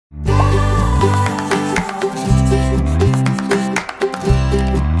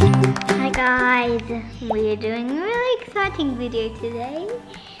we're doing a really exciting video today.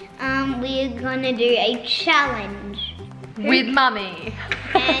 We're gonna do a challenge. With Mummy.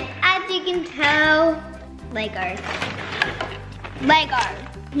 And as you can tell, Lego.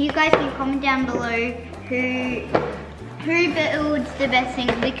 You guys can comment down below who builds the best thing.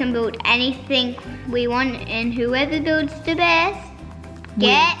 We can build anything we want, and whoever builds the best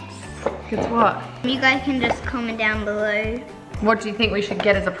gets what? You guys can just comment down below. What do you think we should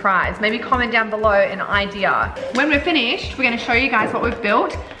get as a prize? Maybe comment down below an idea. When we're finished, we're gonna show you guys what we've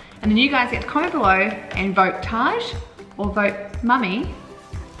built, and then you guys get to comment below and vote Taj or vote Mummy,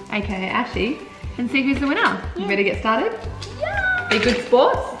 aka Ashy, and see who's the winner. You ready to get started? Yeah. Be good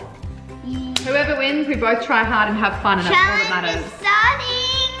sports. Yeah. Whoever wins, we both try hard and have fun, and that's all that matters. Challenge is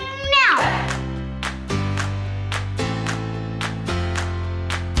starting now.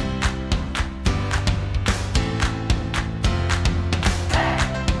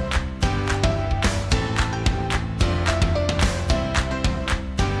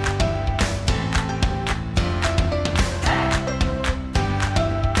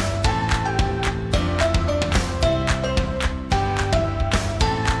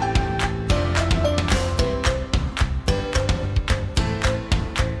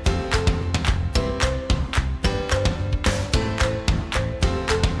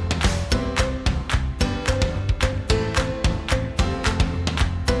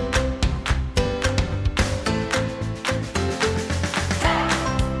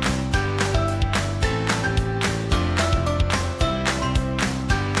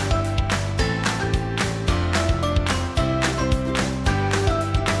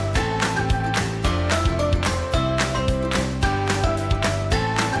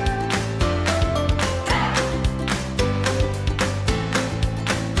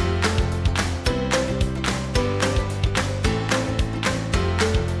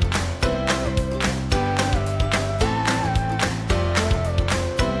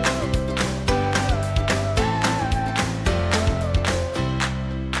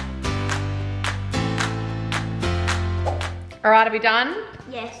 All right, are we done?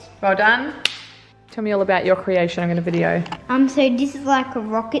 Yes. Well done. Tell me all about your creation. I'm gonna video. So this is like a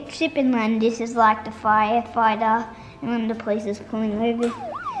rocket ship, and then this is like the firefighter, and then the police is pulling over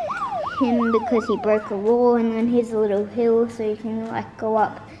him because he broke a law, and then here's a little hill so you can like go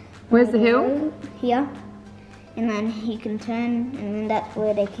up. Where's the hill? Here. And then he can turn, and then that's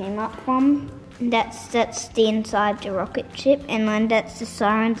where they came up from. And that's the inside the rocket ship, and then that's the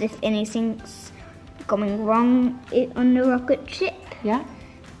sirens if anything's going wrong on the rocket ship. Yeah.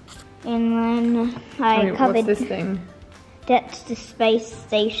 And then I covered. What's this thing? That's the space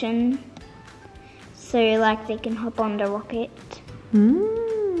station. So like they can hop on the rocket.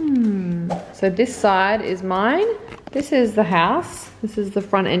 So this side is mine. This is the house. This is the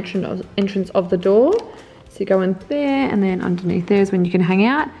front entrance of the door. So you go in there, and then underneath there is when you can hang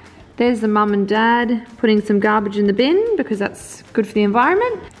out. There's the mum and dad putting some garbage in the bin because that's good for the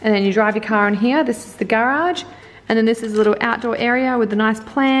environment. And then you drive your car in here. This is the garage. And then this is a little outdoor area with a nice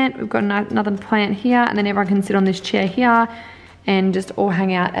plant. We've got another plant here, and then everyone can sit on this chair here and just all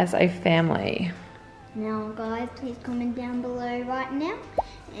hang out as a family. Now guys, please comment down below right now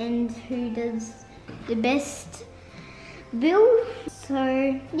and who does the best build.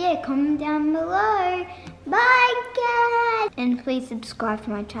 So yeah, comment down below. Bye guys! And please subscribe to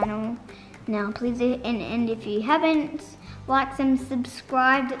my channel. Now please, and if you haven't liked and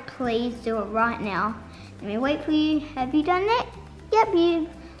subscribed, please do it right now. Let me wait for you. Have you done it? Yep, you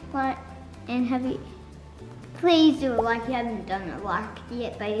like, and have you? Please do it like you haven't done a like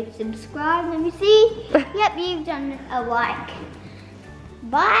yet, babe. Subscribe. Let me see. Yep, you've done a like.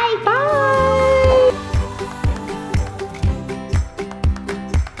 Bye. Bye.